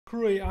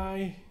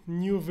CrewAi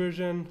new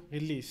version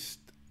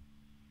released,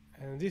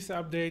 and this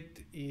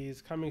update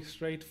is coming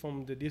straight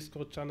from the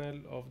Discord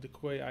channel of the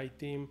CrewAi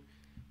team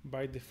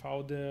by the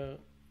founder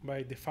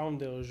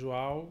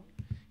Joao.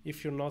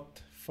 If you're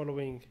not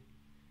following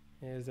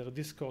their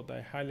Discord,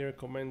 I highly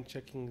recommend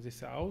checking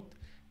this out.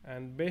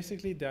 And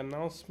basically the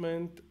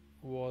announcement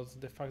was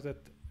the fact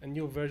that a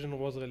new version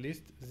was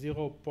released,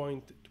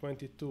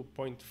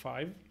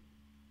 0.22.5.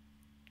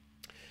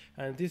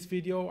 And this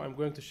video, I'm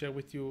going to share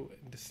with you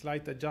the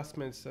slight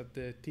adjustments that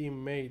the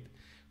team made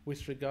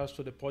with regards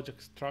to the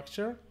project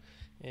structure.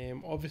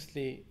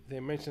 Obviously, they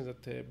mentioned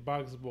that the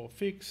bugs were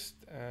fixed,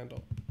 and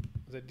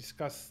they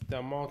discussed the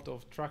amount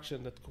of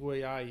traction that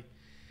CrewAi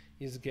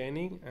is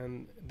gaining,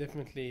 and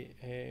definitely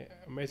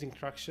amazing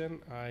traction.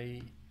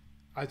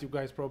 As you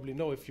guys probably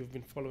know, if you've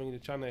been following the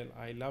channel,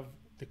 I love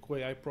the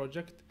CrewAi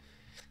project.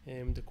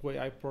 The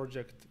CrewAi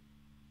project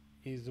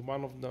is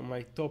one of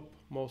my top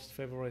most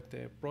favorite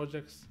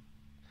projects.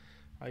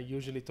 I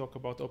usually talk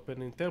about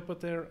Open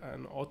Interpreter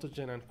and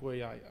AutoGen and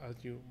CrewAi,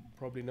 as you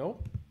probably know.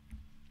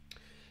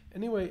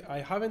 Anyway, I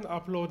haven't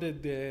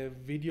uploaded the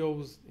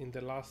videos in the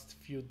last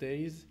few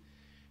days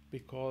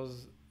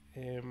because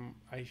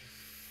I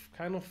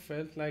kind of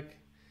felt like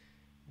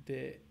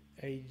the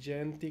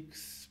agentic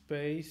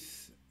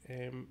space,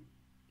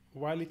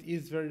 while it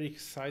is very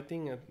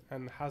exciting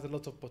and has a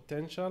lot of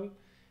potential,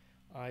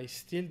 I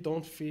still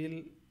don't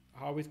feel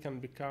how it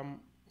can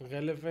become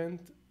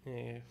relevant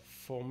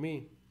for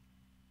me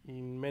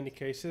in many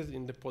cases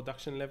in the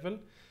production level.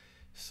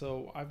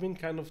 So I've been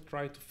kind of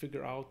trying to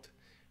figure out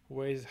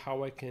ways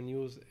how I can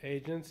use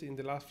agents in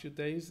the last few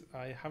days.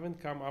 I haven't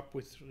come up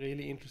with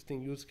really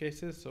interesting use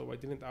cases, so I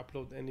didn't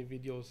upload any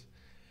videos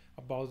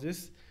about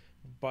this.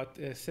 But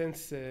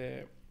since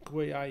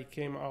CrewAi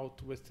came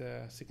out with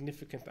a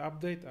significant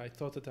update, I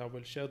thought that I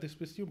will share this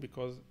with you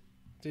because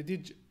they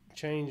did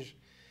change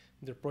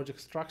the project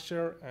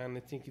structure, and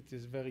I think it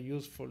is very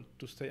useful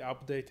to stay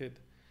updated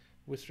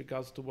with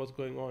regards to what's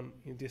going on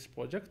in this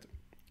project.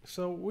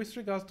 So with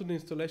regards to the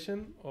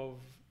installation of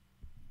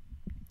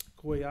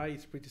CrewAi,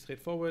 it's pretty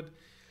straightforward.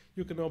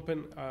 You can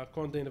open a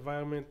Conda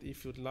environment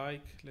if you'd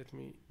like. Let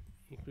me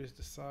increase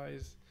the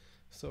size.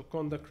 So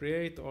Conda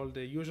create, all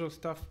the usual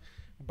stuff.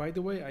 By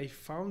the way, I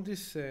found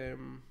this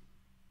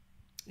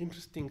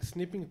interesting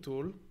snipping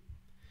tool.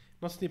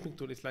 Not snipping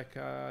tool, it's like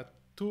a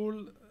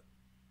tool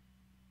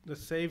that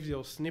saves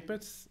your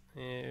snippets,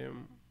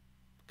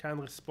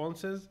 canned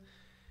responses.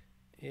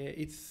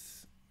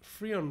 It's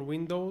free on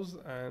Windows,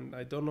 and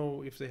I don't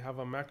know if they have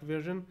a Mac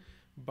version,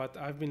 but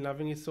I've been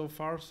loving it so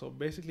far. So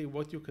basically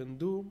what you can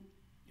do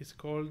is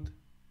called,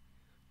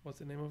 what's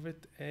the name of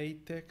it?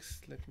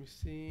 A-text, let me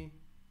see.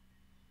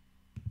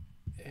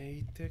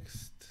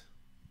 A-text,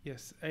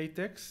 yes,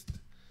 A-text.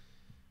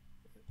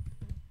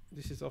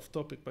 This is off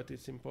topic, but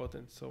it's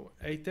important. So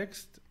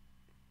A-text.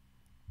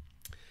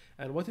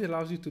 And what it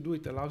allows you to do,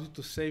 it allows you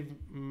to save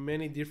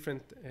many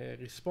different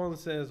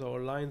responses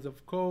or lines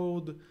of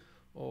code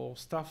or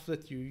stuff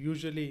that you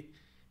usually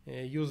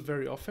use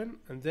very often.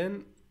 And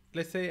then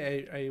let's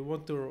say I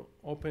want to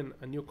open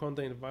a new Conda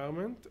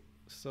environment.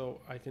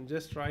 So I can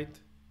just write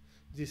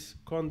this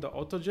Conda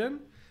AutoGen,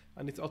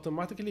 and it's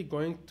automatically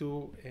going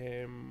to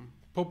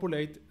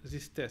populate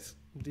this text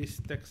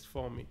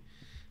for me.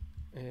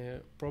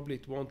 Probably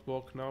it won't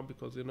work now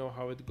because you know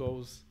how it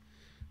goes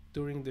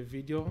during the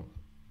video.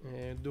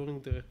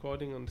 During the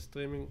recording on the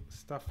streaming,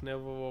 stuff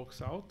never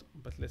works out,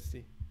 but let's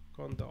see.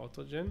 Conda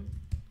AutoGen.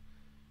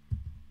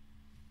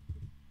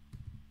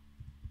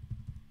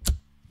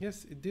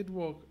 Yes, it did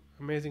work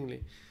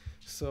amazingly.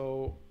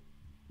 So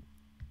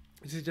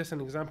this is just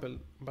an example,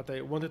 but I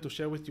wanted to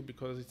share with you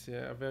because it's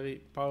a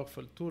very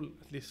powerful tool,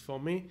 at least for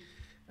me,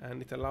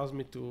 and it allows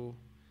me to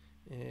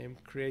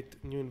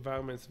create new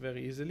environments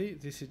very easily.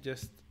 This is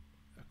just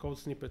a code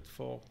snippet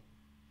for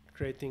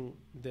creating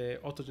the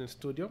AutoGen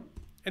Studio.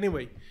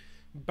 Anyway,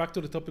 back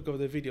to the topic of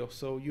the video.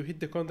 So you hit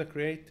the Conda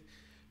create,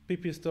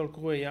 pip install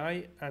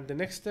CrewAi, and the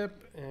next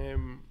step,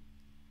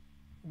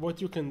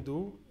 what you can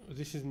do,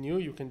 this is new,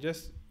 you can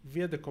just,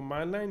 via the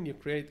command line, you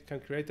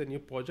can create a new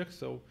project.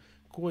 So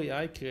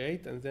CrewAi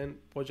create and then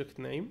project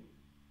name.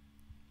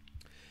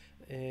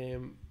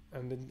 And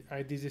then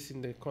I did this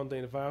in the Conda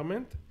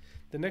environment.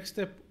 The next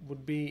step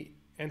would be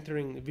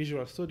entering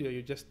Visual Studio.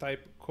 You just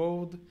type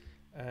code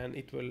and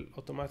it will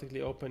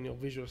automatically open your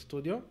Visual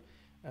Studio.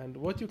 And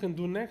what you can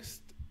do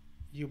next,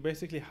 you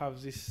basically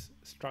have this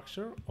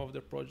structure of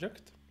the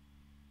project.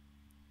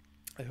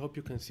 I hope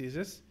you can see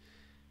this.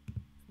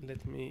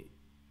 Let me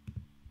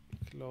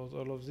close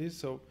all of this.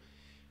 So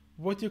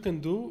what you can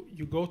do,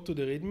 you go to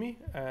the README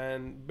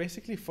and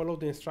basically follow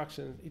the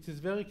instructions. It is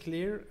very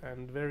clear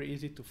and very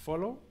easy to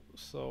follow.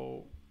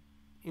 So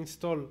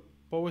install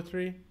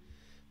Poetry,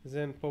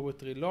 then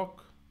Poetry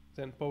lock,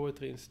 then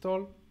Poetry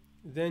install.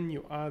 Then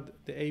you add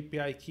the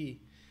API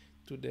key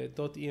to the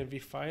 .env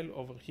file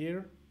over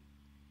here.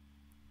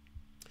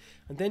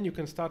 And then you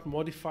can start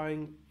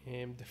modifying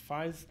the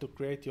files to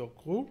create your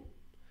crew.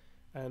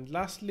 And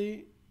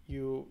lastly,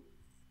 you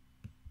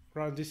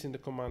run this in the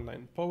command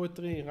line.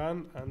 Poetry,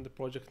 run, and the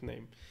project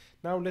name.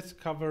 Now let's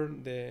cover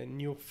the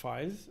new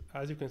files.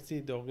 As you can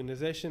see, the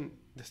organization,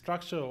 the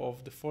structure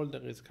of the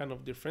folder is kind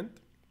of different.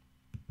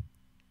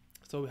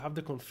 So we have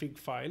the config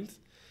files.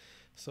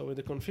 So in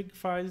the config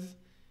files,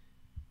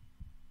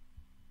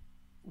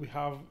 we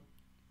have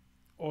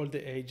all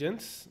the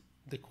agents,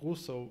 the crew.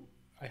 So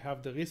I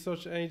have the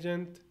research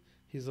agent,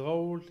 his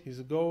role,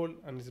 his goal,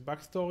 and his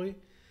backstory.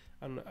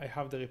 And I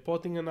have the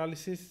reporting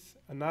analyst, his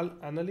role,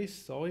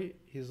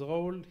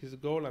 his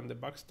goal, and the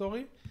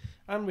backstory.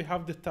 And we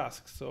have the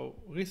tasks. So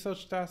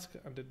research task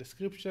and the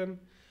description,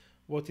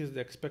 what is the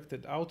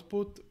expected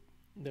output,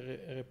 the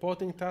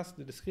reporting task,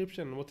 the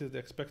description, and what is the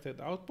expected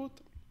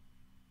output.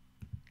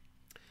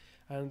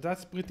 And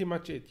that's pretty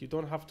much it. You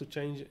don't have to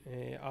change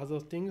other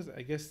things.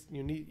 I guess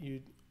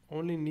you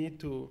only need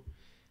to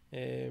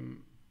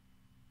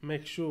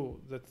make sure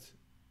that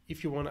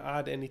if you want to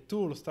add any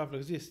tool or stuff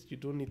like this, you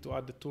do need to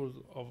add the tools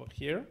over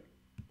here.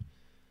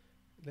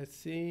 Let's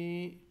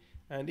see.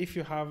 And if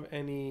you have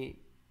any,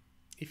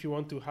 if you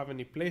want to have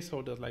any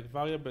placeholders like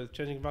variables,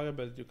 changing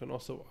variables, you can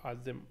also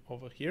add them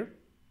over here.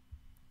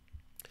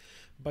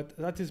 But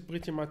that is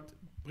pretty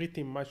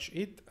much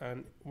it.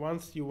 And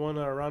once you want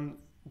to run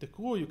the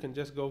crew, you can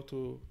just go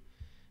to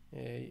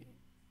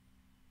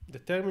the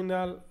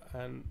terminal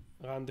and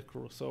run the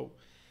crew. So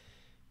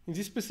in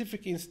this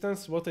specific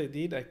instance, what I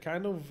did, I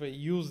kind of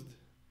used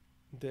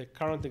the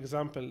current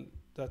example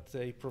that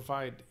they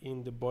provide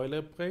in the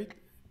boilerplate.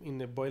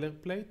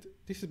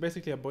 This is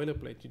basically a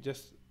boilerplate. You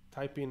just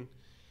type in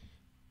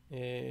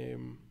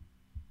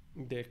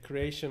the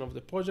creation of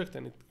the project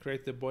and it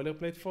creates the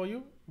boilerplate for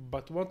you.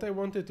 But what I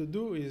wanted to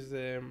do is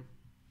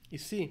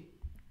see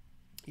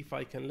if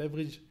I can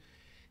leverage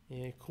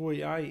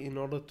CrewAi in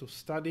order to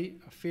study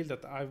a field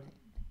that I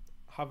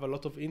have a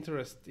lot of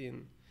interest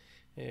in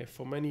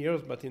for many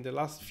years, but in the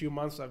last few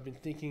months I've been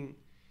thinking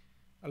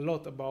a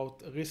lot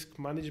about risk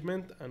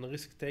management and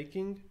risk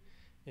taking.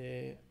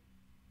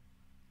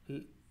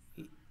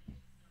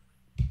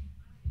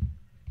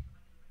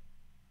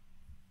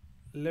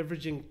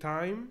 Leveraging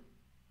time,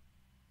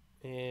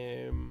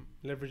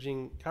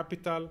 leveraging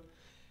capital.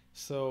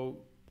 So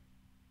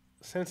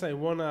since I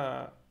want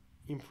to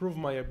improve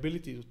my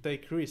ability to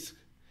take risk,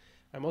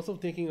 I'm also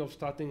thinking of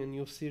starting a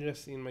new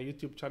series in my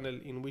YouTube channel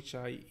in which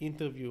I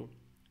interview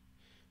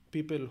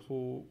people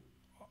who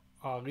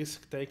are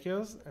risk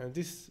takers, and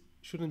this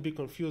shouldn't be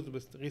confused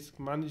with risk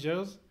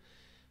managers,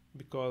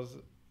 because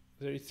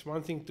it's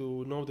one thing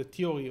to know the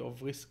theory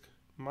of risk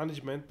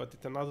management, but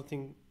it's another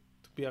thing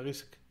to be a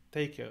risk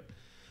taker.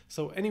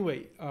 So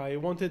anyway, I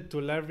wanted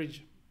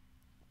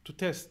to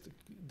test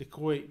the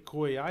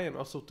CrewAi and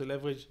also to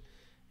leverage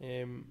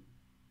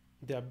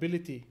the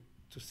ability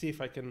to see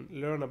if I can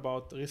learn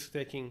about risk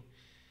taking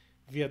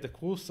via the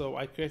crew. So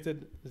I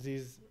created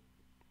these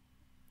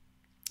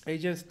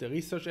agents, the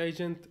research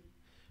agent,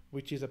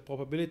 which is a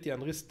probability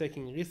and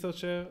risk-taking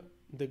researcher.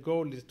 The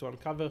goal is to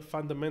uncover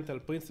fundamental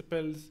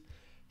principles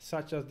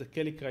such as the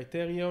Kelly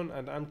criterion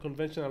and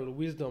unconventional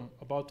wisdom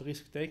about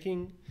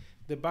risk-taking.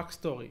 The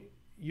backstory: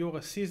 you're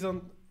a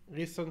seasoned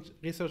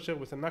researcher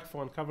with a knack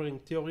for uncovering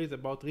theories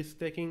about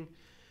risk-taking,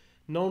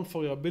 known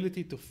for your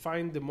ability to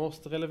find the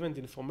most relevant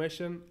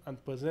information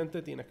and present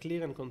it in a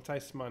clear and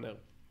concise manner.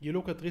 You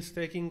look at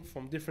risk-taking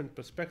from different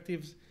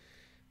perspectives: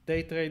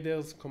 day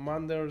traders,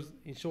 commanders,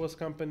 insurance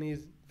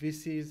companies,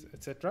 VCs,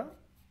 etc.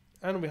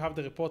 And we have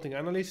the reporting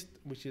analyst,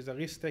 which is a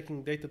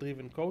risk-taking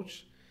data-driven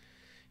coach.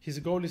 His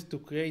goal is to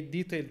create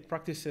detailed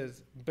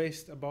practices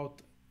based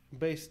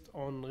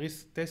on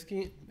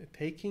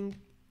risk-taking,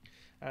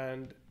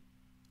 and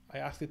I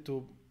asked it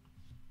to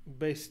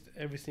base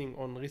everything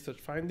on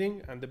research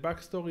finding. And the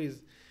backstory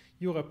is: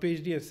 you're a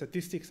PhD in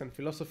statistics and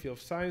philosophy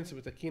of science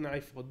with a keen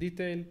eye for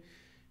detail.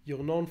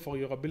 You're known for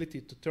your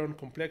ability to turn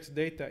complex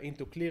data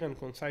into clear and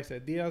concise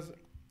ideas,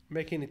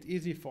 making it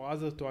easy for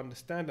others to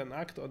understand and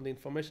act on the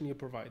information you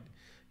provide.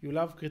 You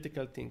love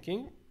critical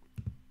thinking.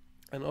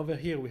 And over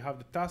here we have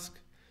the task: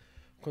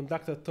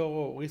 conduct a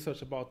thorough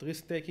research about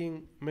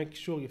risk-taking. Make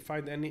sure you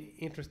find any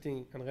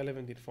interesting and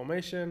relevant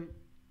information.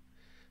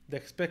 The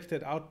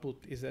expected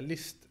output is a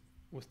list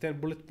with 10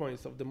 bullet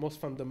points of the most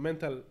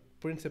fundamental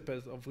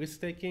principles of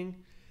risk-taking.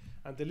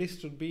 And the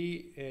list should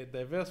be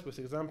diverse with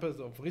examples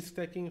of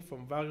risk-taking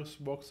from various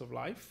walks of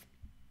life.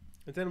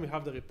 And then we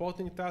have the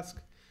reporting task,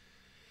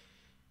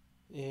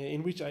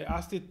 in which I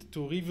asked it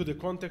to review the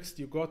context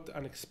you got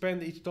and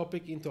expand each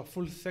topic into a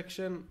full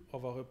section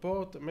of a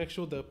report. Make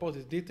sure the report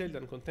is detailed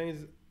and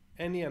contains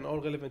any and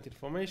all relevant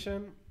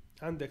information.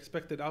 And the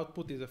expected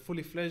output is a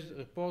fully fledged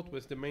report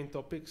with the main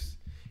topics,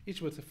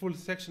 each with a full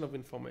section of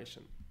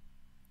information.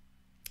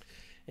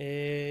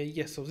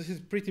 Yes, so this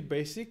is pretty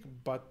basic,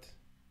 but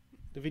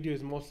the video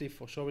is mostly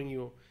for showing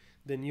you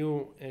the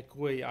new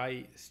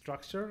CrewAi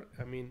structure.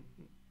 I mean,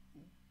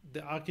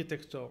 the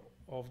architecture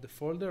of the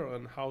folder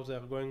and how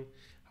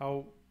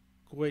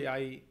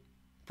CrewAi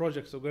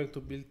projects are going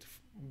to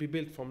be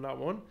built from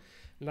now on.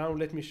 Now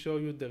let me show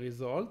you the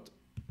result.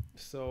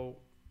 So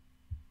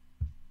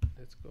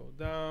let's go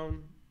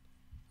down.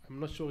 I'm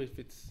not sure if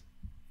it's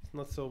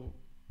not so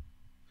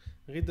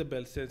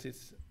readable since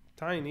it's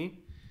tiny,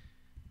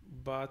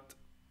 but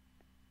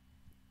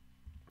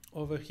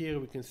over here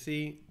we can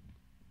see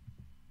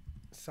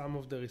some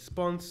of the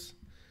response.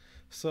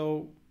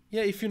 So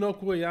yeah, if you know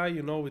CrewAi,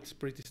 you know it's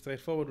pretty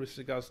straightforward with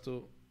regards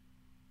to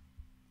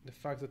the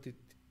fact that it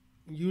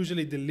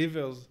usually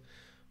delivers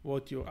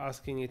what you're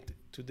asking it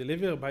to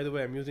deliver. By the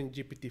way, I'm using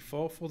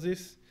GPT-4 for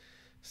this.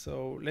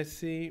 So let's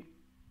see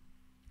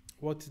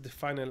what is the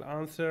final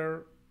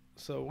answer.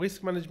 So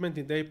risk management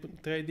in day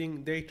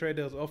trading, day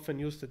traders often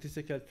use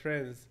statistical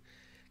trends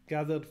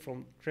gathered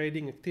from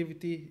trading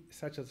activity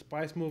such as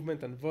price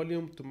movement and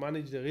volume to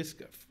manage the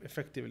risk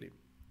effectively.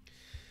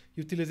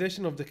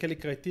 Utilization of the Kelly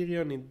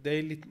criterion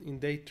in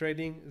day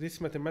trading. This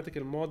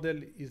mathematical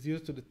model is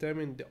used to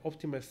determine the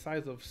optimal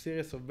size of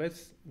series of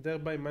bets,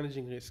 thereby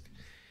managing risk.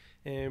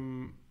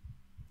 Then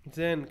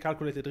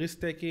calculated risk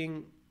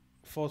taking,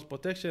 force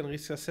protection,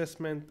 risk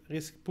assessment,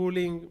 risk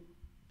pooling.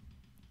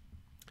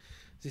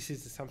 This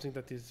is something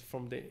that is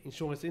from the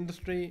insurance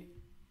industry,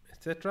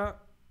 etc.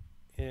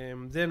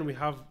 Then we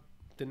have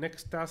the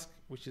next task,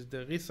 which is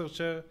the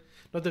researcher,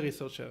 not the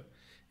researcher,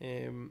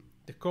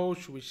 the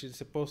coach, which is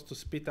supposed to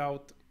spit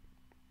out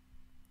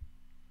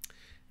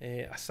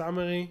a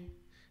summary.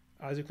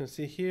 As you can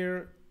see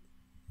here,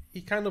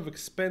 he kind of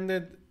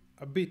expanded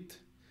a bit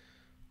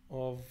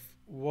of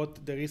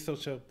what the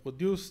researcher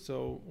produced.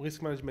 So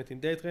risk management in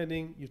day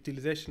trading,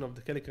 utilization of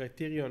the Kelly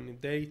criterion in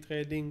day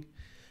trading,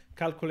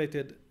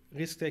 calculated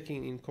risk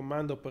taking in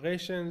command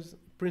operations,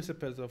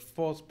 principles of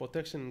force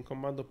protection in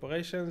command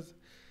operations,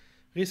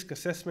 risk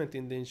assessment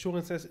in the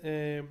insurance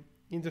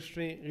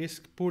industry,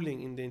 risk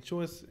pooling in the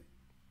insurance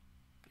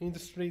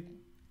industry,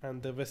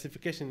 and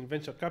diversification in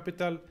venture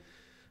capital,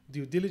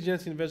 due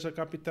diligence in venture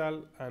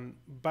capital, and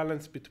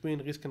balance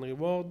between risk and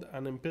reward,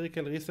 and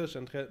empirical research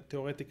and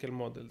theoretical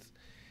models.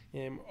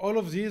 All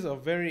of these are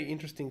very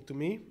interesting to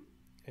me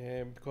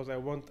because I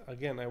want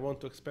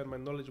to expand my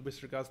knowledge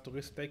with regards to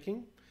risk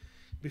taking.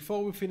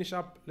 Before we finish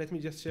up, let me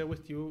just share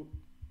with you,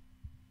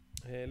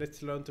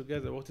 let's learn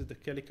together what is the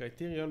Kelly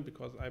criterion,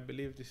 because I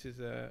believe this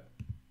is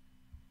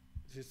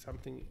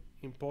something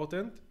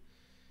important.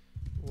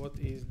 What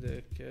is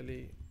the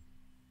Kelly?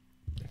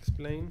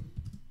 Explain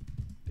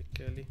the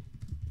Kelly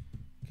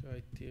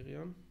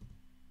criterion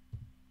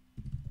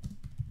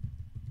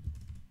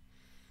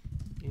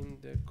in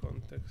the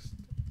context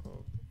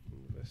of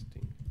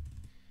investing.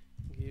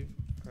 Give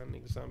an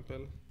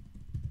example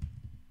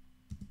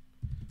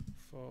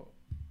for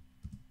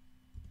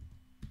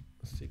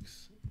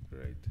 6th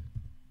grade.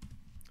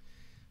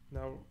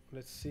 Now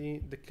let's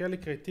see. The Kelly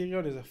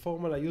criterion is a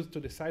formula used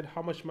to decide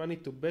how much money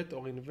to bet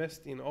or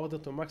invest in order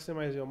to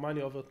maximize your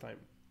money over time.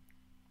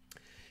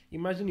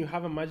 Imagine you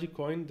have a magic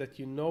coin that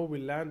you know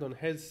will land on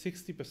heads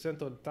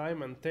 60% of the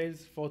time and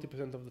tails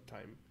 40% of the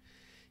time.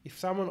 If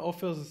someone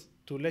offers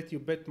to let you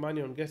bet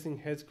money on guessing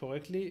heads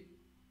correctly,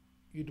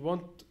 you'd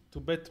want to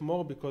bet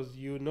more because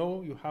you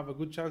know you have a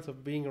good chance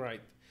of being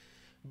right.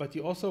 But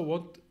you also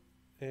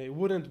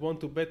wouldn't want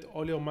to bet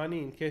all your money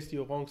in case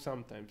you're wrong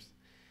sometimes.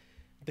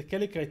 The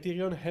Kelly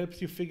criterion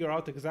helps you figure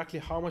out exactly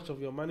how much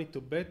of your money to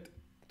bet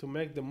to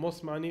make the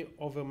most money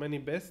over many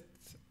bets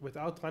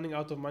without running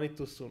out of money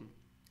too soon.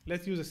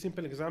 Let's use a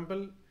simple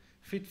example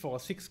fit for a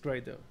 6th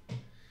grader.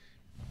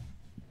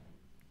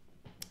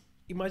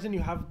 Imagine you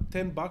have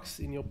 $10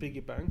 in your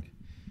piggy bank.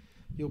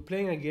 You're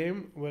playing a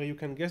game where you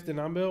can guess the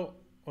number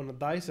on a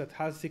dice that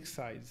has 6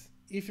 sides.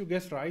 If you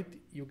guess right,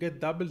 you get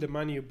double the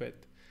money you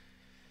bet.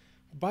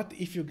 But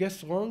if you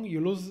guess wrong,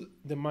 you lose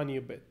the money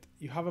you bet.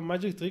 You have a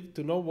magic trick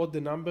to know what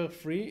the number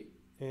 3,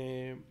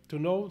 to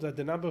know that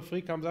the number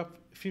 3 comes up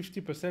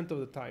 50% of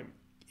the time,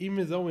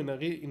 even though in a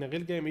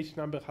real game each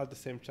number has the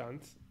same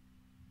chance.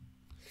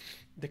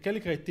 The Kelly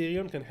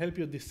criterion can help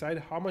you decide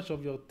how much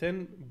of your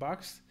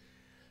 $10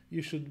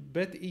 you should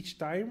bet each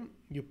time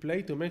you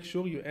play to make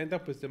sure you end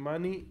up with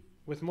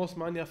most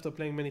money after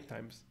playing many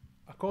times.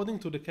 According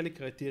to the Kelly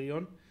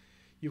criterion,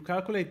 you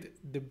calculate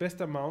the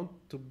best amount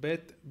to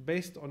bet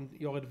based on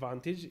your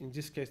advantage, in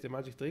this case the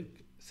magic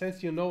trick.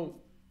 Since you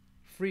know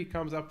 3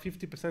 comes up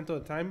 50%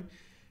 of the time,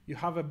 you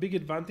have a big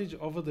advantage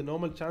over the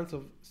normal chance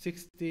of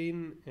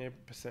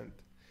 16%.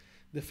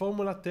 The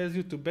formula tells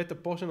you to bet a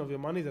portion of your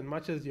money that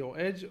matches your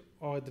edge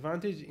or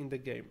advantage in the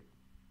game.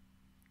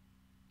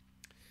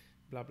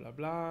 Blah, blah,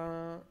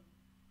 blah.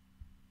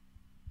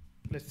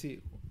 Let's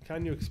see.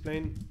 Can you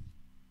explain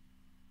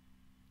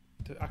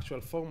the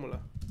actual formula?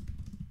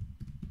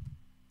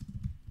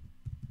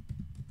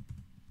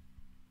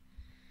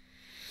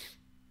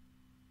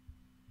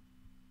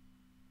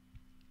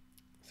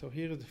 So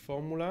here is the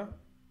formula.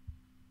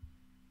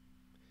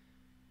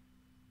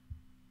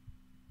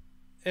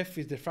 F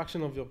is the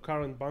fraction of your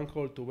current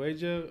bankroll to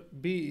wager.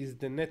 B is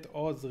the net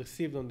odds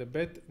received on the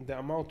bet, the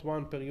amount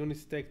won per unit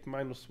staked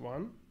minus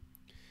 1.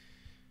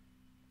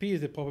 P is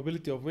the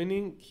probability of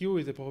winning. Q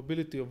is the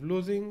probability of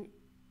losing.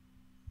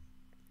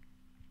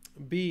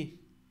 P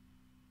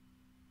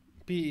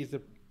is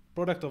the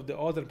product of the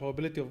odds and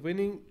probability of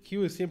winning.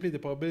 Q is simply the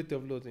probability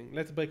of losing.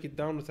 Let's break it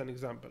down with an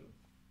example.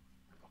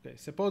 Okay,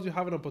 suppose you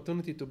have an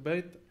opportunity to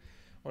bet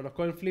on a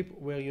coin flip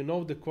where you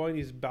know the coin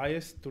is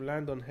biased to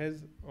land on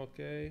heads.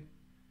 Okay.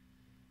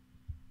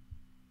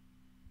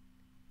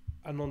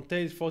 And on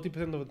tails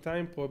 40% of the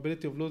time,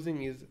 probability of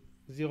losing is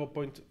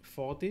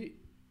 0.40.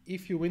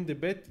 If you win the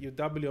bet, you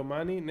double your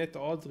money. Net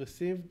odds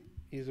received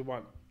is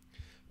 1.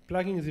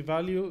 Plugging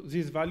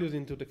these values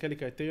into the Kelly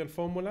criterion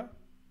formula,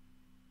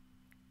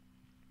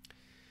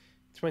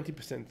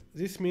 20%.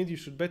 This means you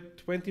should bet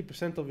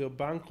 20% of your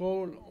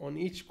bankroll on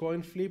each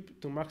coin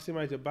flip to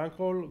maximize your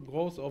bankroll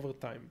growth over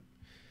time.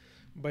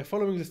 By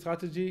following the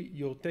strategy,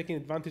 you're taking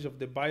advantage of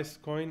the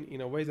biased coin in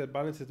a way that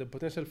balances the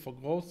potential for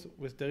growth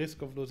with the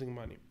risk of losing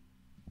money.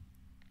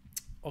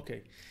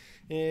 Okay,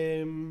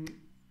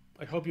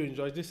 I hope you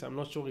enjoyed this. I'm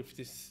not sure if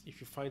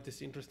you find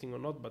this interesting or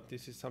not, but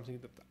this is something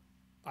that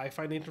I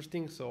find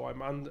interesting. So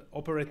I'm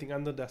operating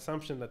under the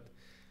assumption that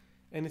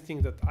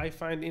anything that I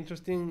find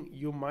interesting,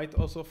 you might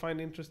also find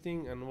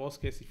interesting. And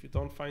worst case, if you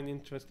don't find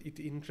it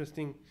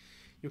interesting,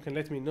 you can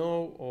let me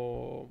know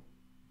or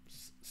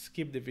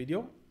skip the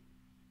video.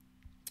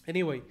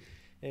 Anyway,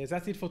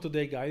 that's it for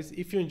today, guys.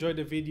 If you enjoyed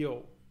the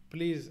video,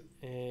 please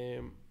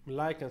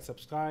like and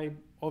subscribe.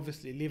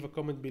 Obviously, leave a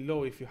comment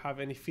below if you have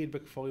any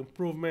feedback for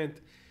improvement,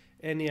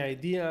 any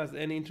ideas,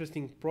 any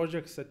interesting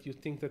projects that you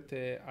think that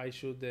I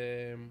should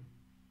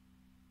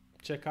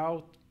check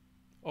out.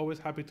 Always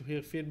happy to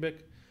hear feedback.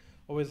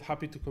 Always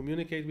happy to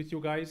communicate with you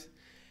guys.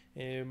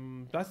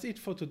 That's it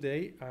for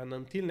today, and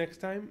until next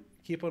time,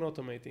 keep on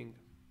automating.